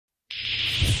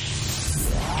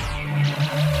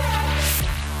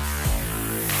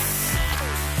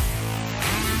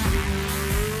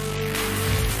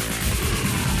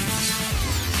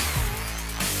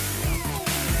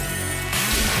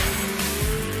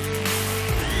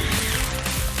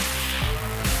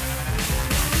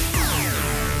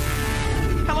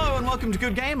welcome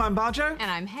to Good Game. I'm Bajo.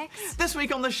 And I'm Hex. This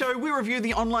week on the show, we review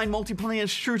the online multiplayer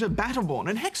shooter Battleborn.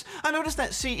 And Hex, I noticed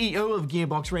that CEO of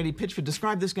Gearbox, Randy Pitchford,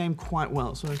 described this game quite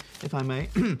well, so if I may.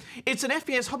 It's an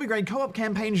FPS hobby-grade co-op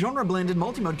campaign, genre-blended,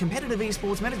 multi-mode, competitive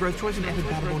esports, meta-growth, choice and epic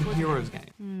Battleborn heroes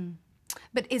game.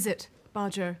 But is it,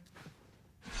 Bajo?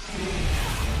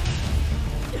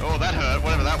 Oh, that hurt,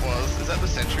 whatever that was. Is that the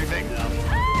sentry thing?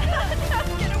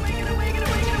 Get away, get away, get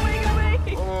away, get away, get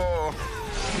away! Oh.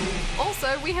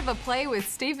 Also, we have a play with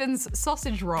Steven's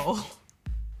sausage roll.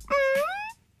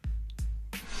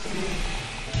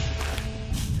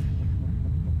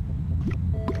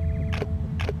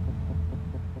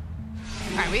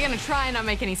 Alright, we're gonna try and not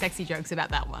make any sexy jokes about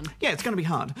that one. Yeah, it's gonna be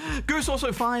hard. Goose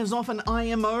also fires off an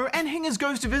IMO, and Hingers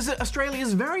goes to visit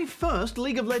Australia's very first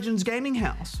League of Legends gaming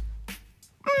house.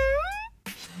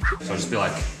 So it'll just be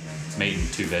like meat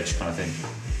and two veg kind of thing.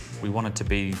 We wanted to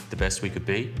be the best we could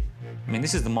be. I mean,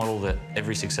 this is the model that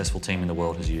every successful team in the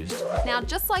world has used. Now,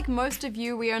 just like most of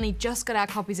you, we only just got our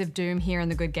copies of Doom here in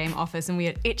the Good Game office and we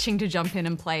are itching to jump in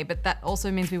and play, but that also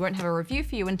means we won't have a review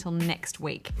for you until next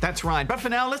week. That's right, but for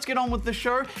now, let's get on with the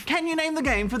show. Can you name the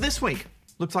game for this week?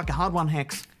 Looks like a hard one,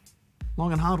 Hex.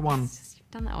 Long and hard one.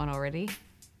 You've done that one already.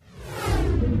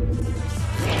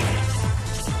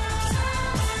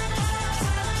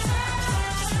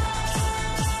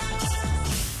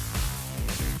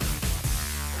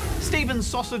 Steven's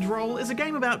Sausage Roll is a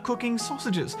game about cooking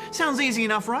sausages. Sounds easy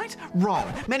enough, right? Wrong.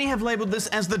 Many have labelled this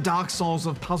as the Dark Souls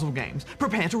of puzzle games.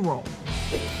 Prepare to roll.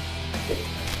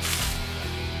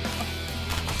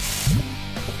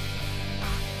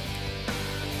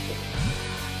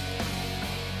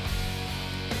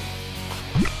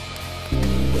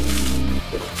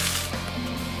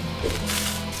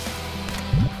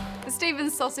 The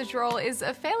Steven's Sausage Roll is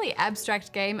a fairly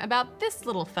abstract game about this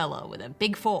little fella with a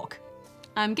big fork.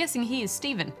 I'm guessing he is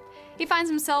Steven. He finds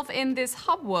himself in this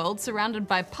hub world surrounded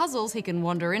by puzzles he can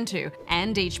wander into,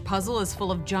 and each puzzle is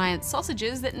full of giant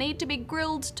sausages that need to be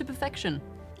grilled to perfection.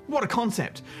 What a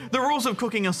concept. The rules of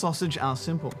cooking a sausage are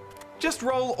simple. Just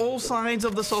roll all sides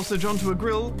of the sausage onto a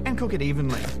grill and cook it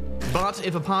evenly. But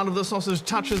if a part of the sausage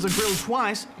touches a grill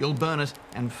twice, you'll burn it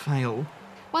and fail.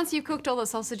 Once you've cooked all the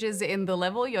sausages in the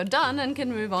level, you're done and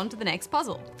can move on to the next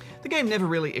puzzle. The game never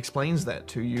really explains that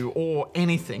to you or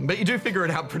anything, but you do figure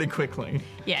it out pretty quickly.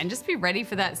 Yeah, and just be ready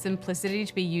for that simplicity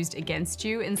to be used against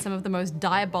you in some of the most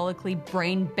diabolically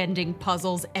brain-bending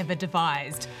puzzles ever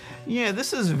devised. Yeah,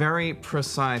 this is very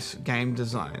precise game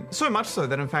design. So much so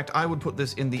that in fact I would put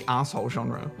this in the arsehole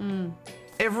genre.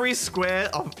 Every square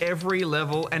of every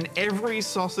level and every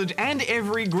sausage and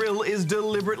every grill is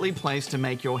deliberately placed to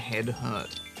make your head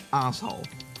hurt. Arsehole.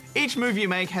 Each move you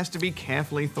make has to be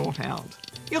carefully thought out.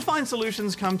 You'll find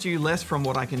solutions come to you less from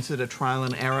what I consider trial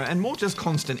and error and more just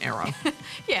constant error.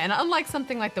 Yeah, and unlike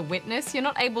something like The Witness, you're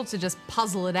not able to just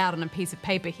puzzle it out on a piece of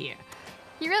paper here.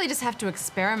 You really just have to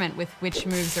experiment with which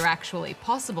moves are actually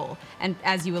possible, and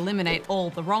as you eliminate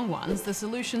all the wrong ones, the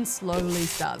solution slowly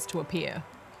starts to appear.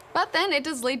 But then it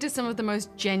does lead to some of the most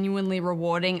genuinely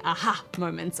rewarding aha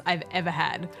moments I've ever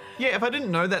had. Yeah, if I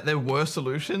didn't know that there were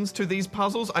solutions to these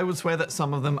puzzles, I would swear that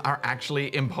some of them are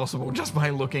actually impossible just by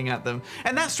looking at them.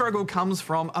 And that struggle comes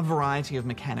from a variety of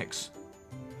mechanics.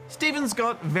 Steven's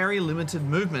got very limited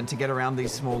movement to get around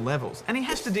these small levels, and he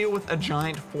has to deal with a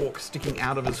giant fork sticking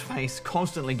out of his face,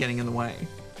 constantly getting in the way.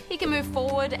 He can move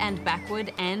forward and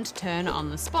backward and turn on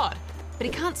the spot, but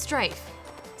he can't strafe.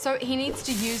 So he needs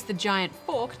to use the giant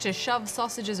fork to shove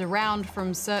sausages around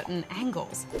from certain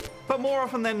angles. But more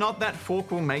often than not, that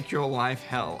fork will make your life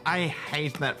hell. I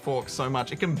hate that fork so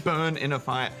much. It can burn in a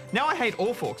fire. Now I hate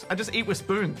all forks. I just eat with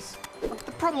spoons.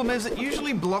 The problem is it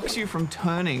usually blocks you from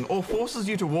turning or forces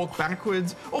you to walk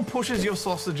backwards or pushes your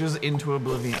sausages into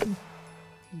oblivion.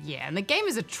 Yeah, and the game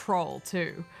is a troll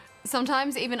too.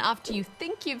 Sometimes, even after you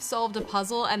think you've solved a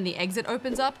puzzle and the exit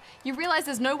opens up, you realize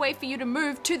there's no way for you to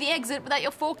move to the exit without your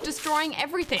fork destroying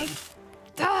everything.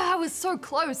 Ah, I was so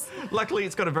close. Luckily,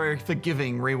 it's got a very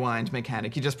forgiving rewind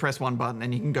mechanic. You just press one button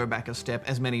and you can go back a step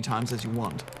as many times as you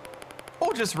want.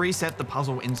 Or just reset the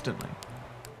puzzle instantly.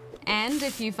 And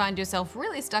if you find yourself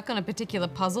really stuck on a particular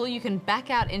puzzle, you can back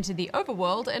out into the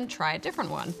overworld and try a different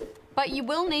one. But you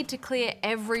will need to clear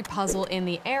every puzzle in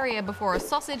the area before a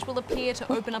sausage will appear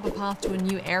to open up a path to a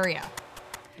new area.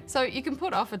 So you can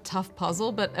put off a tough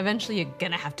puzzle, but eventually you're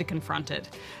gonna have to confront it.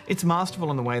 It's masterful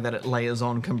in the way that it layers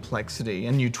on complexity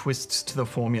and new twists to the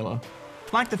formula.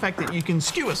 Like the fact that you can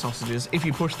skewer sausages if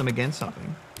you push them against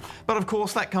something. But of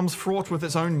course that comes fraught with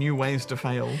its own new ways to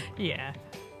fail. Yeah.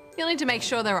 You'll need to make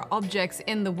sure there are objects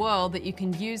in the world that you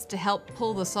can use to help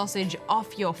pull the sausage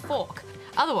off your fork.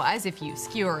 Otherwise, if you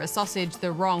skewer a sausage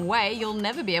the wrong way, you'll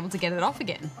never be able to get it off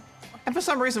again. And for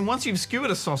some reason, once you've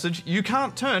skewered a sausage, you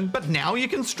can't turn, but now you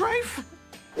can strafe.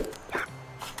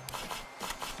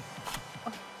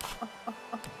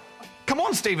 Come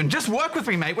on, Stephen, just work with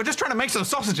me, mate. We're just trying to make some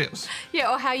sausages.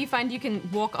 Yeah, or how you find you can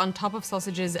walk on top of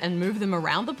sausages and move them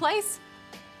around the place.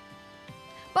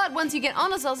 But once you get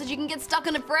on a sausage, you can get stuck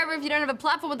on it forever if you don't have a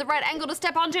platform with the right angle to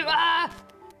step onto. Ah!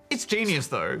 It's genius,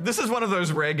 though. This is one of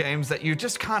those rare games that you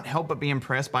just can't help but be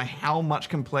impressed by how much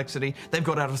complexity they've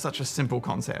got out of such a simple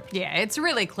concept. Yeah, it's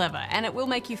really clever, and it will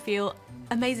make you feel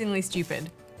amazingly stupid.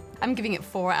 I'm giving it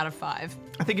 4 out of 5.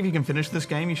 I think if you can finish this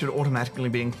game, you should automatically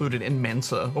be included in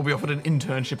Mensa or be offered an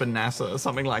internship in NASA or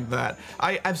something like that.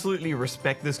 I absolutely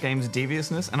respect this game's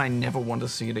deviousness, and I never want to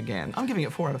see it again. I'm giving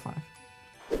it 4 out of 5.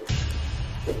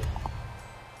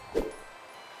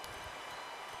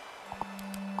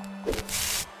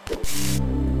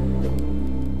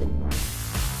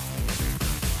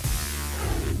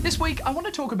 This week, I want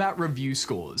to talk about review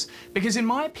scores, because in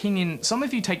my opinion, some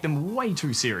of you take them way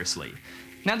too seriously.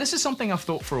 Now, this is something I've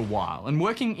thought for a while, and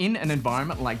working in an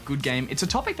environment like Good Game, it's a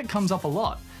topic that comes up a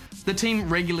lot. The team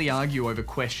regularly argue over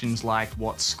questions like,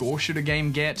 what score should a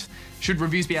game get? Should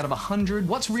reviews be out of 100?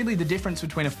 What's really the difference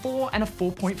between a 4 and a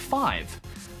 4.5?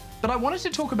 But I wanted to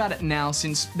talk about it now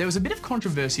since there was a bit of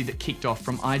controversy that kicked off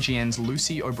from IGN's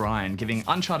Lucy O'Brien giving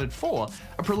Uncharted 4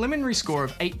 a preliminary score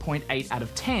of 8.8 out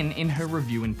of 10 in her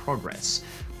review in progress.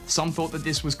 Some thought that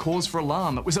this was cause for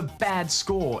alarm, it was a bad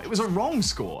score, it was a wrong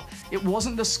score, it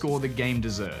wasn't the score the game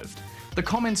deserved. The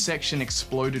comments section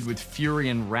exploded with fury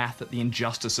and wrath at the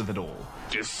injustice of it all.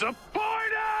 Disappointed!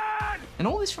 And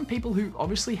all this from people who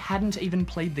obviously hadn't even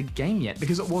played the game yet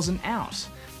because it wasn't out.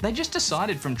 They just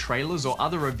decided from trailers or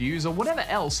other reviews or whatever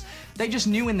else, they just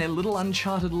knew in their little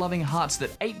Uncharted loving hearts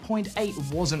that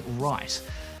 8.8 wasn't right.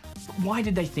 But why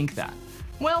did they think that?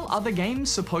 Well, other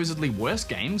games, supposedly worse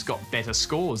games, got better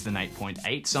scores than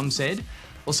 8.8, some said.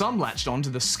 Or some latched on to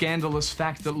the scandalous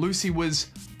fact that Lucy was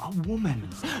a woman.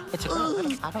 A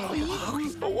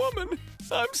woman?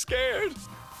 I'm scared.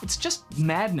 It's just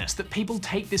madness that people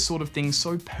take this sort of thing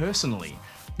so personally.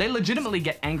 They legitimately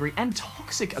get angry and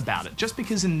toxic about it just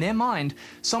because in their mind,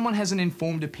 someone has an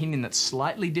informed opinion that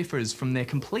slightly differs from their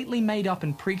completely made up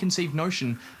and preconceived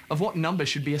notion of what number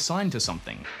should be assigned to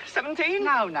something. 17?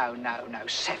 No,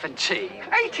 17.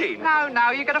 18?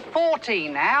 No, you got a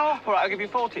 14 now. All right, I'll give you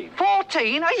 14.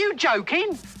 14? Are you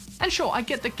joking? And sure, I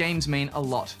get that games mean a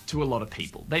lot to a lot of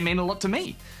people. They mean a lot to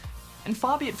me. And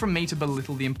far be it from me to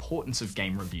belittle the importance of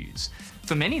game reviews.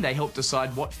 For many, they help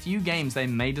decide what few games they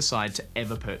may decide to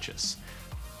ever purchase.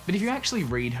 But if you actually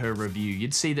read her review,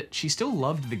 you'd see that she still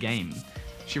loved the game.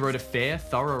 She wrote a fair,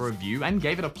 thorough review and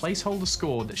gave it a placeholder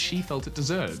score that she felt it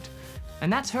deserved.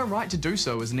 And that's her right to do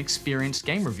so as an experienced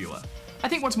game reviewer. I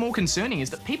think what's more concerning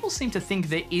is that people seem to think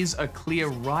there is a clear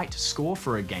right score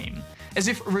for a game, as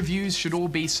if reviews should all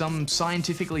be some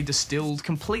scientifically distilled,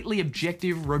 completely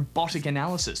objective, robotic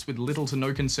analysis with little to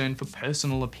no concern for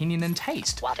personal opinion and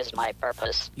taste. What is my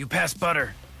purpose? You pass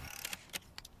butter.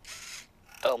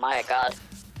 Oh my god.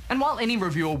 And while any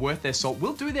reviewer worth their salt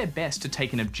will do their best to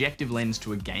take an objective lens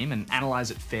to a game and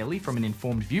analyse it fairly from an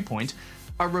informed viewpoint,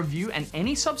 a review and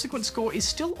any subsequent score is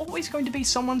still always going to be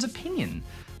someone's opinion.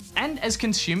 And as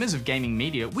consumers of gaming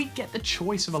media, we get the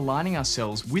choice of aligning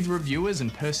ourselves with reviewers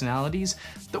and personalities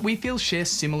that we feel share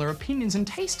similar opinions and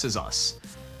tastes as us.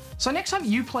 So next time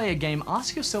you play a game,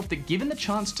 ask yourself that given the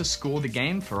chance to score the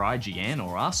game for IGN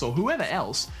or us or whoever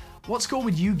else, what score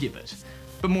would you give it?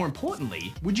 But more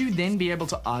importantly, would you then be able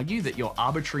to argue that your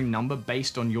arbitrary number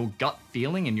based on your gut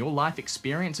feeling and your life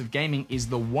experience of gaming is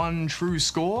the one true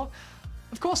score?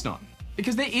 Of course not,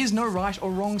 because there is no right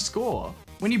or wrong score.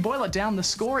 When you boil it down, the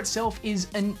score itself is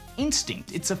an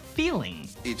instinct, it's a feeling.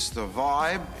 It's the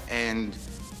vibe and,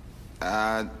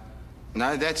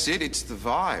 no, that's it, it's the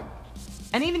vibe.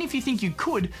 And even if you think you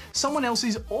could, someone else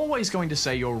is always going to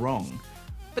say you're wrong.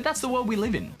 But that's the world we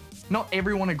live in. Not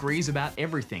everyone agrees about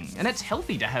everything, and it's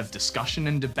healthy to have discussion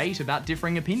and debate about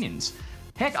differing opinions.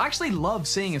 Heck, I actually love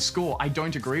seeing a score I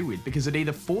don't agree with because it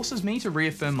either forces me to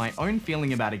reaffirm my own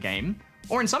feeling about a game,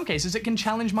 or in some cases it can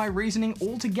challenge my reasoning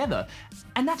altogether,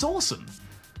 and that's awesome.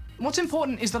 What's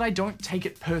important is that I don't take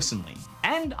it personally,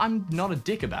 and I'm not a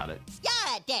dick about it.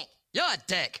 You're a dick. You're a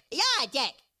dick. You're a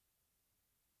dick.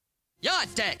 You're a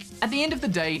dick. At the end of the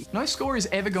day, no score is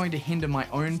ever going to hinder my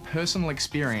own personal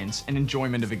experience and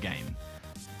enjoyment of a game.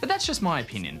 But that's just my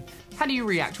opinion. How do you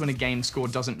react when a game score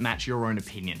doesn't match your own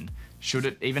opinion? Should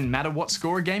it even matter what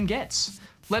score a game gets?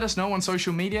 Let us know on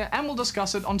social media and we'll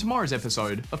discuss it on tomorrow's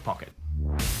episode of Pocket.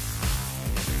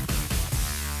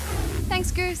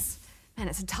 Thanks, Goose. Man,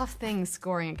 it's a tough thing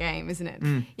scoring a game, isn't it?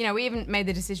 You know, we even made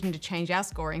the decision to change our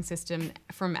scoring system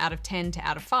from out of 10 to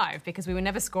out of 5 because we were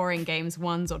never scoring games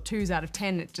 1s or 2s out of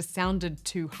 10. It just sounded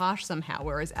too harsh somehow,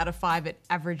 whereas out of 5 it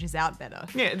averages out better.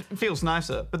 Yeah, it feels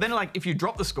nicer. But then, like, if you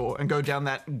drop the score and go down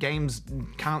that games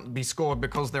can't be scored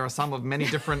because there are some of many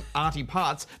different arty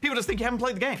parts, people just think you haven't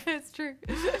played the game. It's true.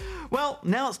 Well,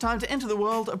 now it's time to enter the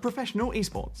world of professional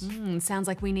esports. Sounds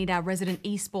like we need our resident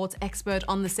esports expert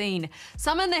on the scene.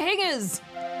 Summon the Hingers!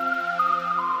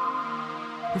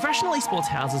 Professional esports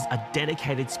houses are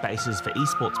dedicated spaces for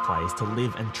esports players to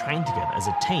live and train together as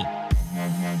a team.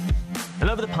 And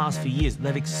over the past few years,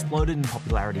 they've exploded in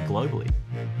popularity globally.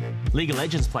 League of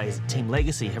Legends players at Team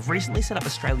Legacy have recently set up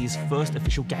Australia's first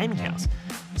official gaming house.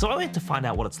 So I went to find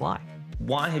out what it's like.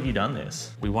 Why have you done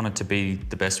this? We wanted to be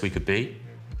the best we could be.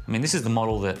 I mean, this is the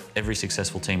model that every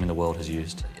successful team in the world has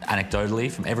used.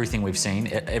 Anecdotally, from everything we've seen,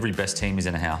 every best team is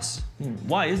in a house.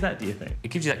 Why is that, do you think? It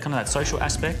gives you that kind of that social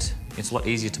aspect. It's a lot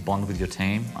easier to bond with your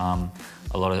team.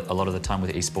 A lot of the time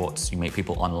with esports, you meet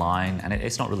people online, and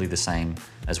it's not really the same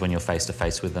as when you're face to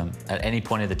face with them. At any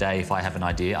point of the day, if I have an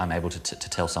idea, I'm able to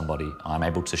tell somebody, I'm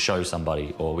able to show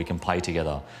somebody, or we can play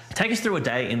together. Take us through a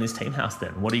day in this team house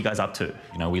then. What are you guys up to?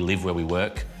 You know, we live where we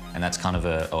work, and that's kind of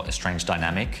a strange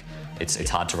dynamic. It's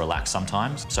hard to relax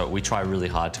sometimes, so we try really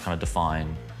hard to kind of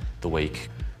define the week.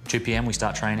 2 p.m. we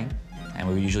start training, and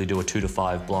we usually do a 2 to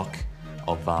 5 block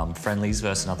of friendlies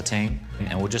versus another team,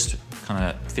 and we'll just kind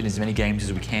of fit as many games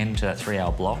as we can into that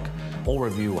 3-hour block. All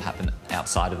review will happen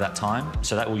outside of that time,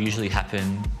 so that will usually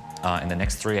happen in the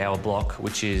next 3-hour block,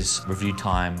 which is review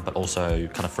time, but also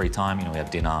kind of free time. You know, we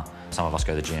have dinner, some of us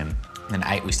go to the gym. And then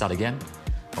 8 we start again,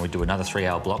 and we do another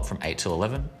 3-hour block from 8 till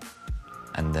 11.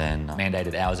 And then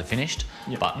mandated hours are finished.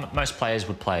 Yep. But most players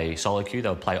would play solo queue. They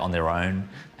would play on their own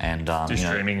and do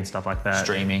streaming and stuff like that.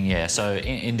 Streaming, yeah. So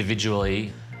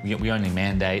individually, we only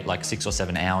mandate like 6 or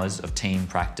 7 hours of team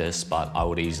practice, but I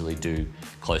would easily do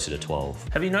closer to 12.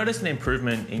 Have you noticed an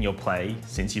improvement in your play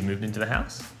since you moved into the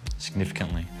house?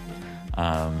 Significantly.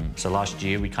 So last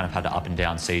year we kind of had an up and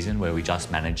down season where we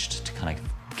just managed to kind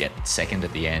of get second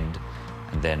at the end,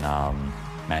 and then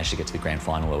managed to get to the grand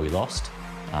final where we lost.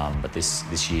 But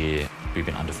this year we've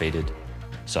been undefeated,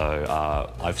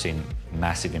 so I've seen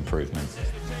massive improvement.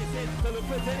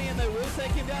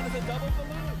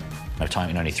 No time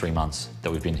in only 3 months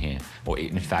that we've been here, or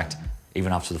in fact,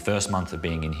 even after the first month of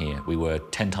being in here, we were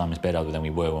 10 times better than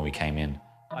we were when we came in.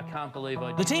 I can't believe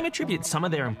I did. The team attributes some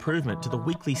of their improvement to the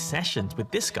weekly sessions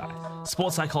with this guy,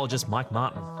 sports psychologist Mike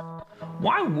Martin.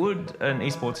 Why would an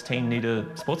esports team need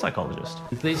a sports psychologist?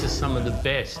 These are some of the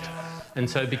best. And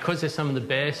so because they're some of the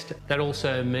best, that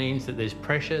also means that there's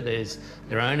pressure, there's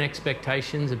their own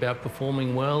expectations about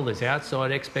performing well, there's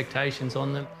outside expectations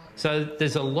on them. So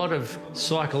there's a lot of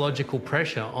psychological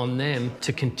pressure on them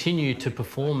to continue to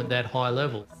perform at that high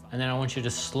level. And then I want you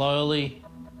to slowly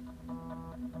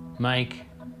make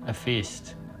a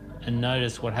fist and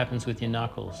notice what happens with your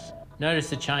knuckles. Notice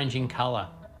the change in colour.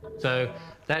 So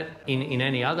that, in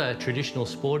any other traditional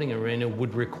sporting arena,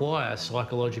 would require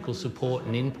psychological support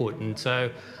and input. And so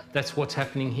that's what's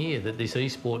happening here, that this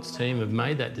esports team have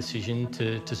made that decision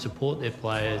to support their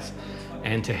players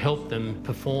and to help them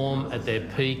perform at their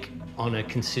peak on a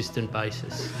consistent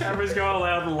basis. Cameras go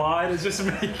allowed the line, it's just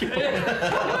me.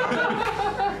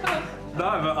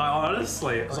 No, but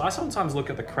honestly, I sometimes look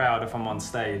at the crowd if I'm on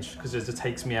stage because it just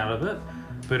takes me out of it.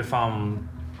 But if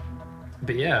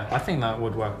But yeah, I think that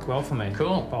would work well for me.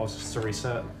 Cool. If I was just to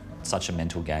reset. Such a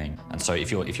mental game, and so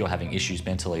if you're having issues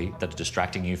mentally that are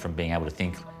distracting you from being able to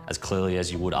think as clearly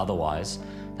as you would otherwise,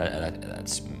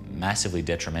 that's massively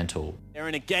detrimental. They're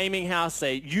in a gaming house,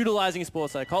 they're utilising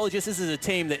sports psychologists. This is a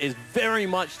team that is very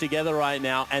much together right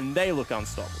now, and they look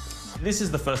unstoppable. This is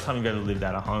the first time you've ever lived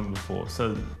out of home before,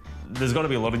 so there's got to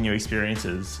be a lot of new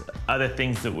experiences. Are there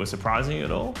things that were surprising you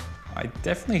at all? I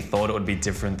definitely thought it would be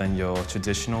different than your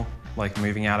traditional, like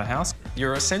moving out of house.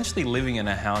 You're essentially living in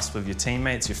a house with your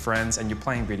teammates, your friends, and you're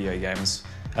playing video games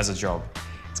as a job.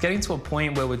 It's getting to a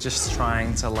point where we're just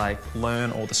trying to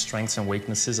learn all the strengths and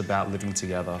weaknesses about living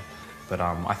together. But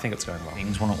I think it's going well.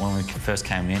 When we first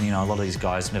came in, a lot of these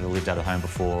guys never lived out of home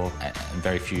before, and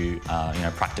very few,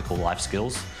 practical life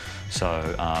skills.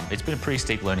 So it's been a pretty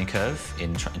steep learning curve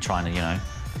in trying to,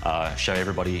 show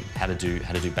everybody how to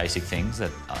do basic things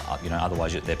that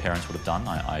otherwise their parents would have done,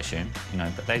 I assume.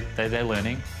 But they're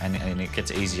learning, and it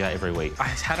gets easier every week. I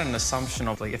had an assumption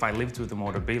of if I lived with them,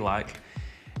 what it'd be like,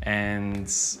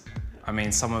 and I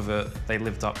mean some of it they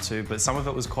lived up to, but some of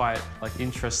it was quite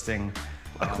interesting.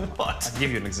 What? I'll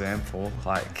give you an example.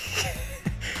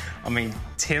 I mean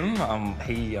Tim,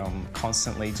 he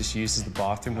constantly just uses the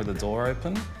bathroom with the door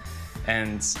open.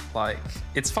 And like,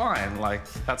 it's fine. Like,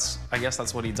 I guess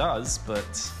that's what he does,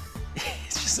 but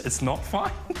it's not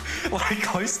fine. Like,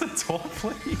 close the door,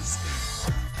 please.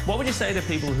 What would you say to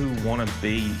people who want to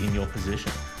be in your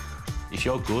position? If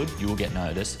you're good, you will get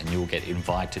noticed and you will get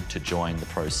invited to join the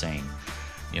pro scene.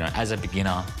 You know, as a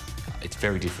beginner, it's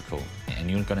very difficult and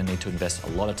you're going to need to invest a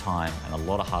lot of time and a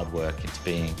lot of hard work into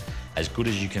being as good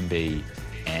as you can be,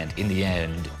 and in the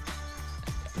end,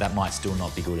 that might still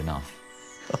not be good enough.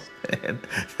 Oh man,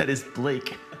 that is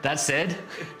bleak. That said,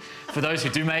 for those who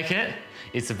do make it,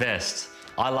 it's the best.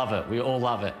 I love it, we all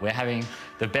love it. We're having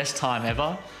the best time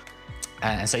ever.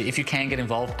 And so if you can get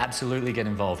involved, absolutely get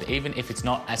involved. Even if it's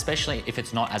not, especially if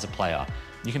it's not as a player.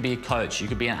 You can be a coach, you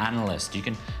could be an analyst, you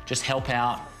can just help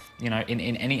out, you know, in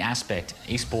any aspect.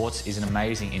 Esports is an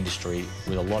amazing industry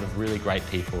with a lot of really great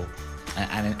people,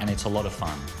 and it's a lot of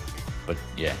fun. But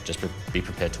yeah, just be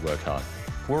prepared to work hard.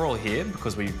 We're all here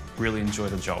because we really enjoy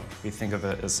the job. We think of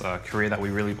it as a career that we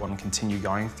really want to continue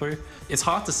going through. It's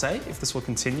hard to say if this will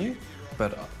continue,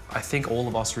 but I think all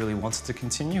of us really want it to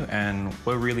continue, and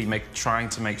we're really trying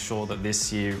to make sure that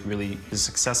this year really is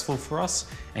successful for us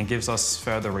and gives us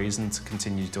further reason to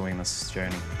continue doing this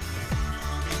journey.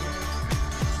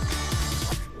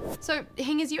 So,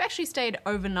 Hingers, you actually stayed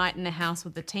overnight in a house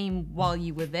with the team while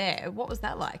you were there. What was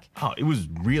that like? Oh, it was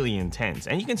really intense.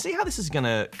 And you can see how this is going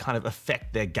to kind of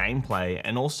affect their gameplay,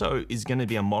 and also is going to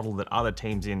be a model that other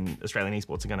teams in Australian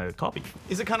esports are going to copy.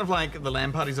 Is it kind of like the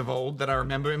LAN parties of old that I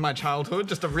remember in my childhood?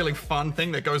 Just a really fun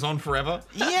thing that goes on forever?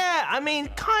 Yeah, I mean,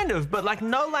 kind of, but like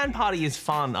no LAN party is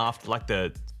fun after like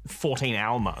the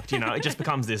 14-hour mark, you know? It just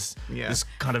becomes this, this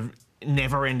kind of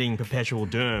never-ending perpetual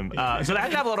doom. So they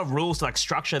have to have a lot of rules to like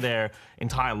structure their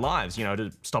entire lives, you know, to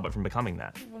stop it from becoming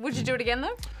that. Would you do it again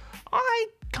though? I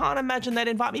can't imagine they'd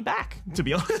invite me back, to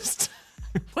be honest.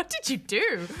 What did you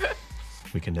do?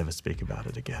 We can never speak about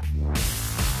it again.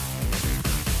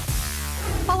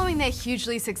 Following their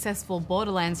hugely successful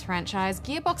Borderlands franchise,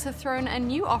 Gearbox have thrown a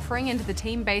new offering into the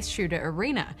team-based shooter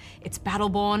arena. It's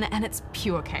Battleborn, and it's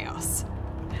pure chaos.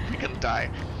 You're gonna die.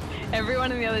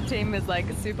 Everyone in the other team is like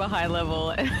super high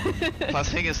level. Plus,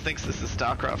 Hingers thinks this is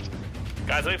StarCraft.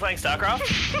 Guys, are we playing StarCraft?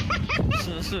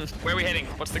 Where are we heading?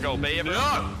 What's the goal? B, everyone?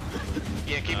 No!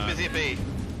 Yeah, keep busy at B.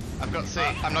 I've got C.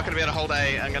 I'm not going to be able to hold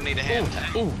A. I'm going to need a hand.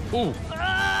 Ooh.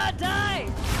 Ah, die!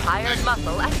 Iron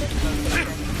muscle at this location.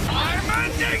 I'm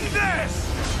ending this!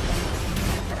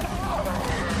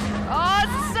 Oh,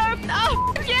 this is so...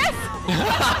 Oh, yes!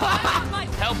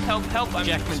 Help. I'm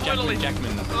Jackman.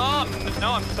 Oh,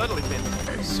 no, I'm totally pinned.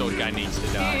 Sword guy needs to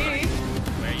die.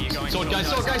 Where are you going? Sword guy.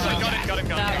 Got him.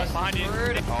 Behind you.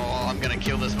 Oh, I'm going to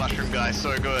kill this mushroom guy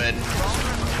so good.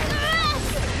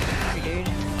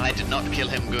 I did not kill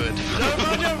him good.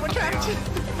 No, we're trapped.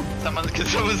 Can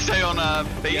someone stay on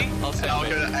B? Yep, I'll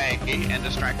go to A and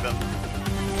distract them.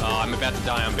 Oh, I'm about to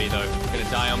die on B though. I'm going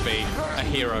to die on B. A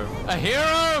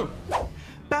hero!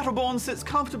 Battleborn sits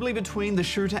comfortably between the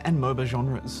shooter and MOBA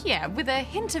genres. Yeah, with a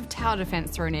hint of tower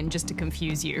defense thrown in just to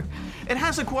confuse you. It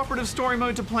has a cooperative story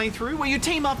mode to play through where you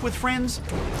team up with friends.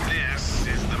 This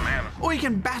is the man. Or you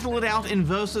can battle it out in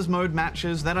versus mode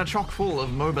matches that are chock full of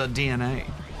MOBA DNA.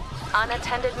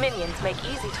 Unattended minions make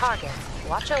easy targets.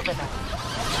 Watch over them.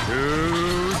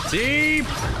 Too deep!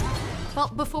 Well,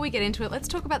 before we get into it, let's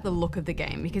talk about the look of the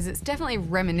game, because it's definitely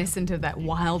reminiscent of that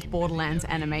wild Borderlands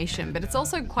animation, but it's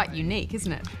also quite unique,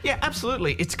 isn't it? Yeah,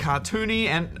 absolutely. It's cartoony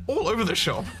and all over the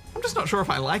shop. I'm just not sure if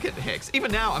I like it, Hex. Even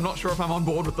now, I'm not sure if I'm on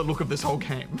board with the look of this whole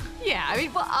game. Yeah, I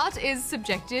mean, well, art is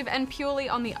subjective, and purely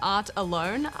on the art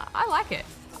alone, I like it.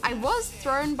 I was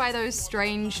thrown by those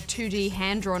strange 2D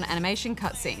hand-drawn animation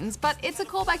cutscenes, but it's a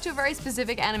callback to a very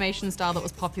specific animation style that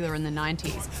was popular in the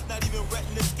 90s.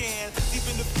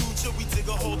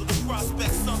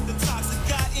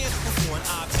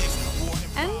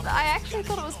 And I actually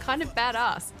thought it was kind of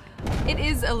badass. It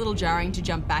is a little jarring to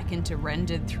jump back into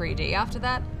rendered 3D after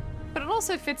that, but it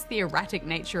also fits the erratic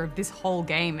nature of this whole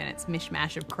game and its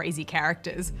mishmash of crazy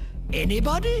characters.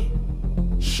 Anybody?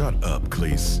 Shut up,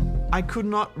 Cleese. I could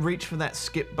not reach for that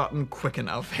skip button quick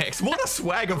enough, Hex. What a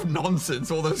swag of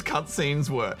nonsense all those cutscenes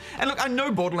were. And look, I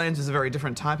know Borderlands is a very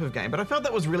different type of game, but I felt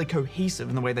that was really cohesive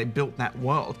in the way they built that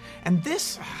world. And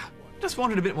this just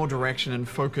wanted a bit more direction and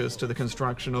focus to the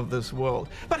construction of this world.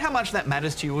 But how much that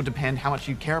matters to you will depend how much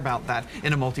you care about that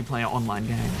in a multiplayer online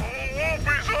game.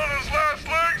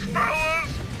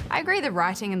 I agree the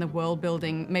writing and the world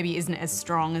building maybe isn't as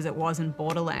strong as it was in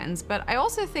Borderlands, but I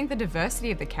also think the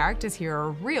diversity of the characters here are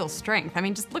a real strength. I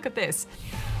mean, just look at this.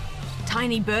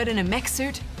 Tiny bird in a mech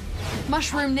suit,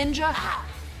 mushroom ninja,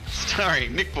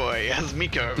 Starring Nick Boy as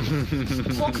Miko.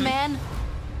 Hawkman,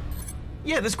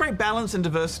 Yeah, there's great balance and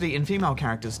diversity in female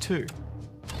characters too.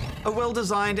 A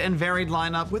well-designed and varied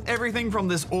lineup with everything from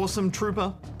this awesome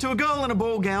trooper to a girl in a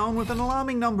ball gown with an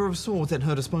alarming number of swords at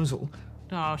her disposal.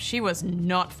 Oh, she was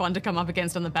not fun to come up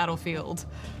against on the battlefield.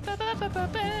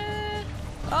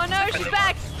 Oh no, she's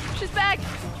back! She's back!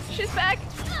 She's back!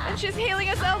 And she's healing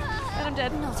herself! And I'm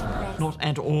dead. Not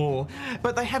at all.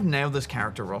 But they have nailed this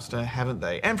character roster, haven't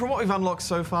they? And from what we've unlocked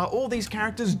so far, all these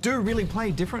characters do really play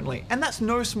differently. And that's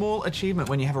no small achievement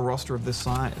when you have a roster of this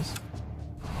size.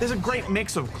 There's a great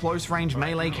mix of close-range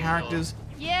melee characters,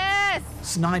 Yes!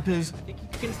 snipers,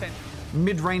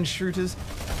 mid-range shooters,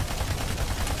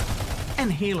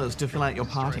 and healers to fill out your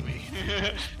party.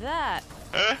 That.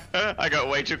 I got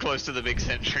way too close to the big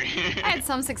sentry. I had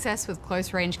some success with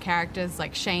close-range characters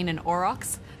like Shane and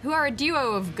Aurochs, who are a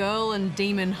duo of girl and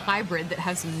demon hybrid that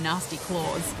have some nasty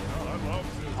claws.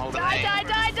 Die, die,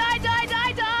 die, die, die,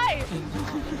 die, die!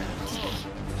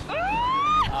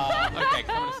 Okay,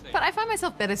 come on. But I find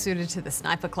myself better suited to the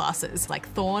sniper classes, like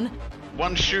Thorn.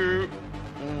 One shoe,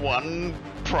 one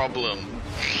problem.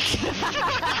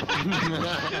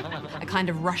 A kind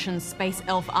of Russian space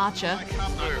elf archer. I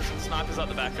can't move. Sniper's up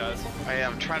the back, guys. I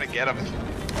am trying to get him.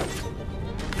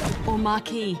 Or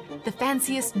Marquis, the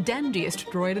fanciest, dandiest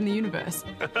droid in the universe.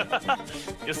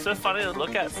 You're so funny to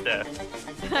look at,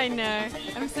 Steph. I know.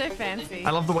 I'm so fancy.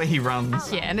 I love the way he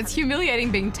runs. Yeah, and it's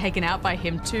humiliating being taken out by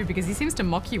him too, because he seems to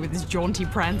mock you with his jaunty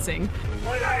prancing.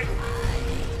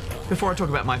 Before I talk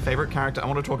about my favorite character, I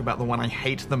want to talk about the one I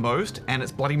hate the most, and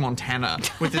it's Bloody Montana,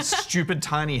 with his stupid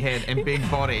tiny head and big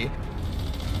body.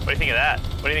 What do you think of that?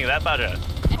 What do you think of that, Bajo?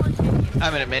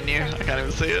 I'm in a menu. I can't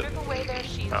even see it.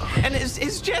 Oh. And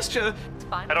his gesture...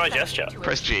 How do I gesture?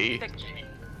 Press G.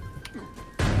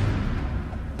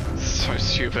 So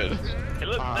stupid. It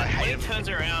looks, when he turns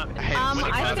around,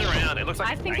 it looks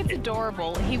like I think it's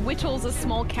adorable. He whittles a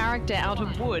small character out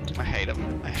of wood. I hate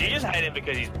him. Do you just hate him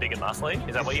because he's big and muscly?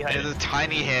 Is that what you hate? He has a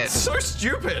tiny head. So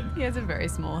stupid. He has a very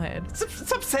small head.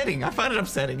 It's upsetting. I find it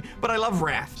upsetting. But I love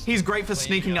Wrath. He's great for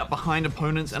sneaking up behind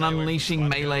opponents and unleashing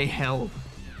melee hell.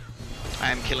 I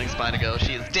am killing Spider-Girl.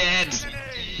 She is dead.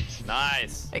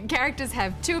 Nice. Characters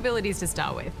have 2 abilities to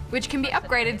start with, which can be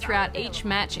upgraded throughout each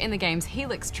match in the game's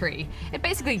Helix tree. It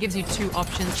basically gives you 2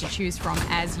 options to choose from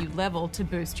as you level to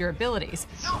boost your abilities.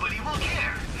 Nobody will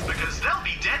care, because they'll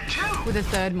be dead too. With a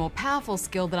third, more powerful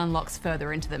skill that unlocks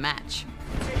further into the match.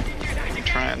 I'm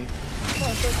trying.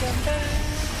 Let's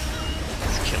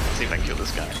see if I can kill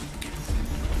this guy.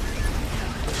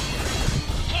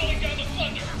 Calling down the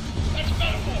thunder. That's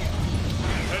Battleborn.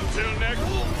 Until next.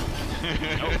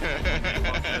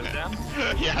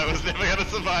 Yeah, I was never gonna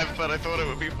survive, but I thought it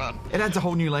would be fun. It adds a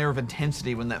whole new layer of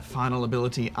intensity when that final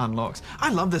ability unlocks.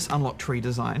 I love this unlock tree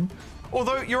design.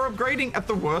 Although you're upgrading at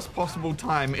the worst possible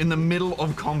time in the middle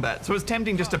of combat, so it's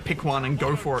tempting just to pick one and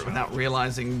go for it without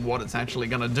realizing what it's actually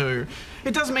gonna do.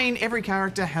 It does mean every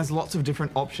character has lots of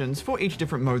different options for each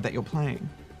different mode that you're playing.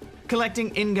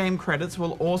 Collecting in-game credits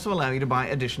will also allow you to buy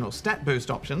additional stat boost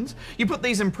options. You put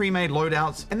these in pre-made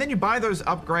loadouts, and then you buy those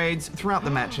upgrades throughout the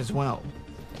match as well.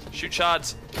 Shoot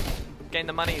shards. Gain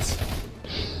the monies.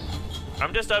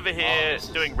 I'm just over here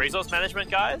doing resource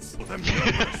management, guys.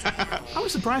 I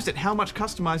was surprised at how much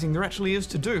customizing there actually is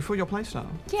to do for your playstyle.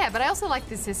 Yeah, but I also like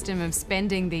the system of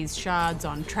spending these shards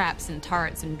on traps and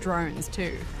turrets and drones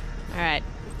too. Alright,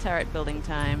 turret building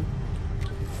time.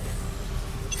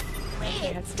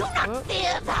 Do not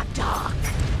fear the dark.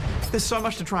 There's so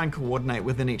much to try and coordinate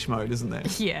within each mode, isn't there?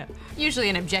 Yeah. Usually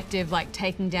an objective like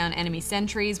taking down enemy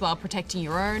sentries while protecting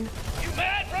your own. You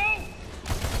mad, bro?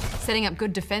 Setting up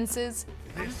good defenses.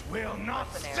 This will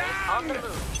not stand.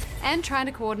 And trying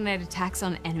to coordinate attacks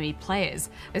on enemy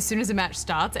players. As soon as a match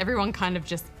starts, everyone kind of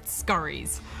just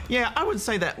scurries. Yeah, I would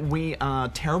say that we are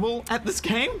terrible at this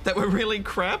game, that we're really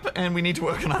crap, and we need to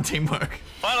work on our teamwork.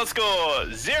 Final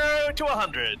score, 0 to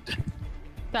 100.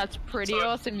 That's pretty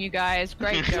awesome, you guys.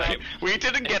 Great job. We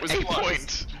didn't get a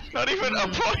point. Not even a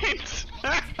point.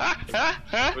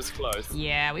 It was close.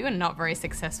 Yeah, we were not very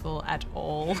successful at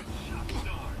all.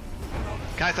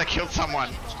 Guys, I killed someone.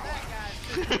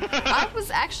 I was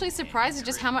actually surprised at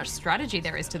just how much strategy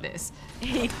there is to this.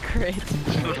 Crit.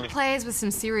 Players with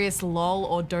some serious LOL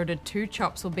or Dota 2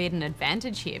 chops will be at an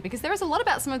advantage here because there is a lot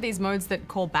about some of these modes that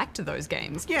call back to those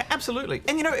games. Yeah, absolutely.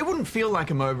 And you know, it wouldn't feel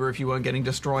like a MOBA if you weren't getting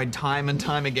destroyed time and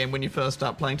time again when you first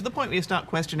start playing, to the point where you start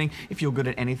questioning if you're good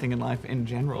at anything in life in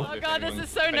general. Oh god, this is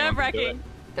so nerve-wracking.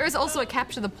 There is also a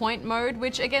capture the point mode,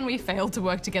 which again we failed to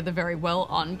work together very well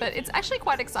on, but it's actually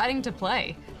quite exciting to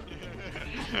play.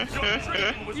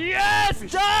 Yes,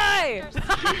 die!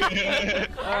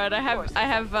 All right, I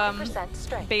have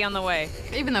B on the way.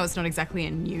 Even though it's not exactly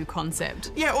a new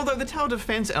concept. Yeah, although the tower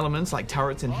defense elements like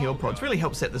turrets and heal pods really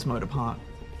help set this mode apart.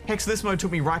 Hex, this mode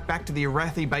took me right back to the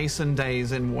Arathi Basin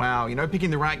days and WoW, you know, picking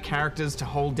the right characters to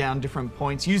hold down different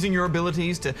points, using your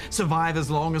abilities to survive as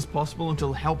long as possible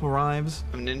until help arrives.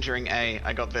 I'm ninjaing A,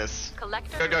 I got this.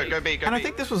 Collector Go B, go And B. I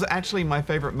think this was actually my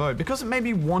favorite mode because it made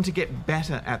me want to get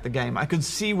better at the game. I could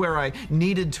see where I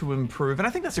needed to improve, and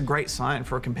I think that's a great sign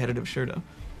for a competitive shooter.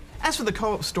 As for the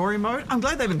co-op story mode, I'm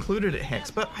glad they've included it, Hex,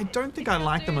 but I don't think I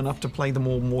like them enough to play them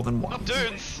all more than once.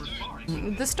 Dudes!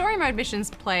 The story mode missions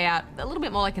play out a little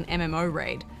bit more like an MMO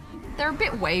raid. They're a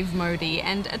bit wave modey,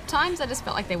 and at times I just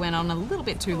felt like they went on a little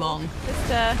bit too long. Just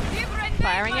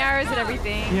firing arrows at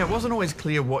everything. Yeah, it wasn't always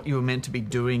clear what you were meant to be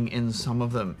doing in some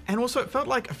of them. And also it felt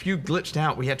like a few glitched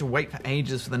out. We had to wait for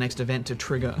ages for the next event to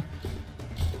trigger.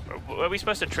 Were we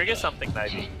supposed to trigger something,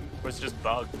 maybe? Or was it just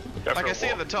bug? Like I see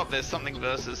at the top, there's something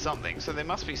versus something, so there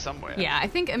must be somewhere. Yeah, I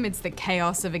think amidst the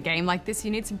chaos of a game like this, you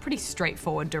need some pretty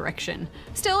straightforward direction.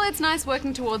 Still, it's nice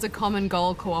working towards a common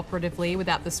goal cooperatively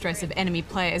without the stress of enemy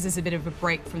players as a bit of a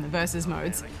break from the versus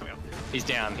modes. He's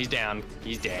down, he's down,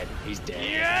 he's dead, he's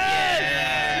dead.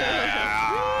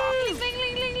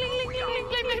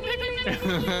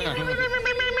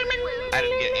 I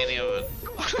didn't get any of it.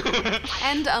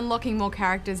 And unlocking more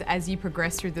characters as you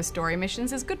progress through the story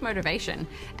missions is good motivation.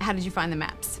 How did you find the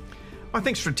maps? I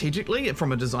think strategically,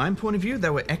 from a design point of view, they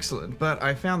were excellent, but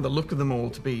I found the look of them all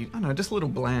to be, I don't know, just a little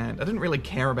bland. I didn't really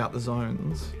care about the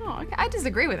zones. Oh, okay. I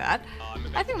disagree with that.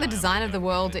 I think the design of the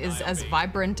world is as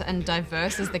vibrant and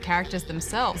diverse as the characters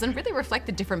themselves and really reflect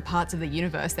the different parts of the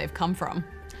universe they've come from.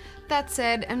 That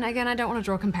said, and again, I don't want to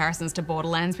draw comparisons to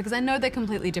Borderlands because I know they're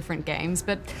completely different games,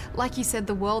 but like you said,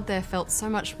 the world there felt so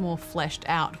much more fleshed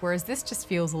out, whereas this just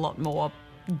feels a lot more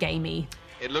gamey.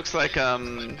 It looks like,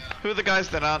 who are the guys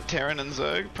that aren't Terran and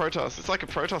Zerg? Protoss. It's like a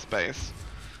Protoss base.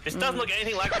 This doesn't look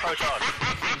anything like Protoss.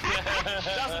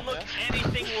 It doesn't look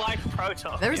anything like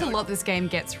Protoss. There is a lot this game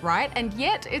gets right, and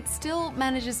yet it still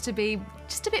manages to be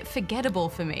just a bit forgettable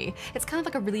for me. It's kind of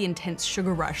like a really intense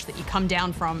sugar rush that you come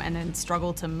down from and then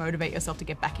struggle to motivate yourself to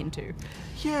get back into.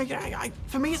 Yeah,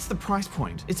 for me it's the price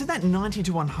point. It's in that $90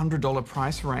 to $100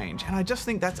 price range, and I just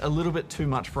think that's a little bit too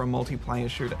much for a multiplayer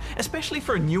shooter, especially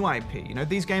for a new IP. You know,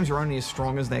 these games are only as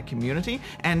strong as their community,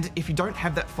 and if you don't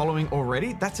have that following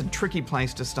already, that's a tricky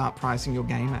place to start pricing your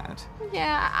game at.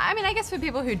 Yeah, I mean, I guess for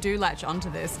people who do latch onto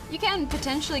this, you can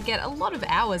potentially get a lot of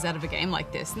hours out of a game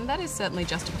like this, and that is certainly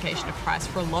justification of price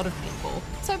for a lot of people.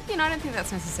 So, you know, I don't think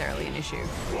that's necessarily an issue.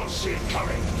 What's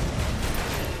incoming?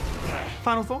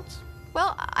 Final thoughts?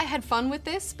 Well, I had fun with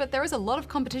this, but there is a lot of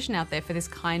competition out there for this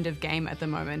kind of game at the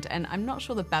moment, and I'm not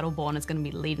sure that Battleborn is going to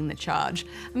be leading the charge.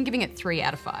 I'm giving it 3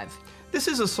 out of 5. This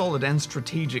is a solid and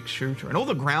strategic shooter, and all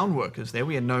the groundwork is there.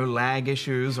 We had no lag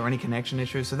issues or any connection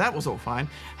issues, so that was all fine.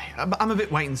 Hey, I'm a bit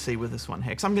wait and see with this one,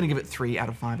 Hex. I'm going to give it 3 out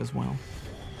of 5 as well.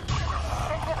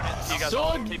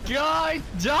 Sword guy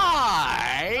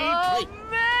died! Oh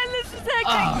man, this is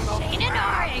hectic! Shane and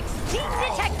Oryx, team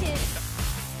detected!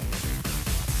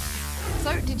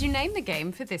 So, did you name the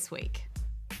game for this week?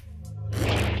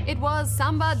 It was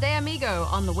Samba de Amigo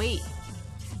on the Wii.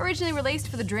 Originally released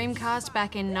for the Dreamcast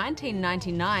back in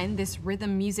 1999, this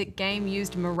rhythm music game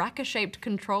used maraca-shaped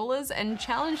controllers and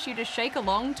challenged you to shake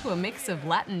along to a mix of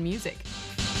Latin music.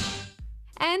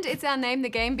 And it's our Name the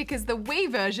Game because the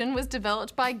Wii version was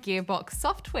developed by Gearbox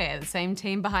Software, the same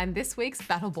team behind this week's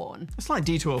Battleborn. A slight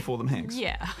detour for them, Hex.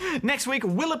 Yeah. Next week,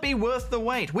 will it be worth the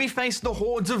wait? We face the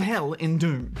hordes of hell in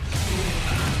Doom.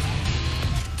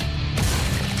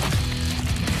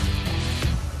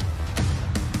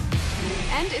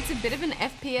 And it's a bit of an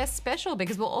FPS special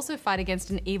because we'll also fight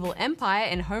against an evil empire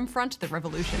in Homefront: The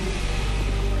Revolution.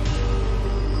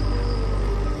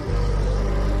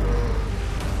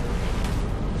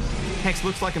 Hex,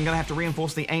 looks like I'm going to have to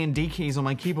reinforce the A and D keys on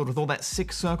my keyboard with all that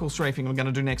sick circle strafing I'm going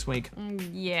to do next week.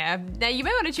 Yeah. Now, you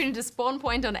may want to tune into Spawn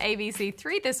Point on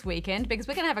ABC3 this weekend because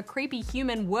we're going to have a creepy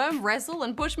human worm wrestle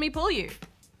and push me pull you.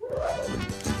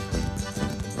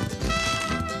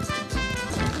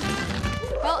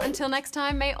 Well, until next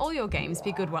time, may all your games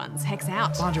be good ones. Hex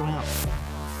out. Banjo out.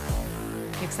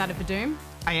 You excited for Doom?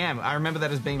 I am. I remember that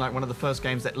as being like one of the first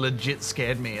games that legit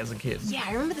scared me as a kid. Yeah,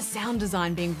 I remember the sound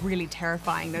design being really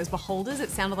terrifying. Those beholders, it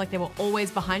sounded like they were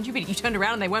always behind you, but you turned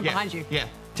around and they weren't behind you. Yeah,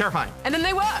 terrifying. And then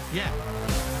they were. Yeah.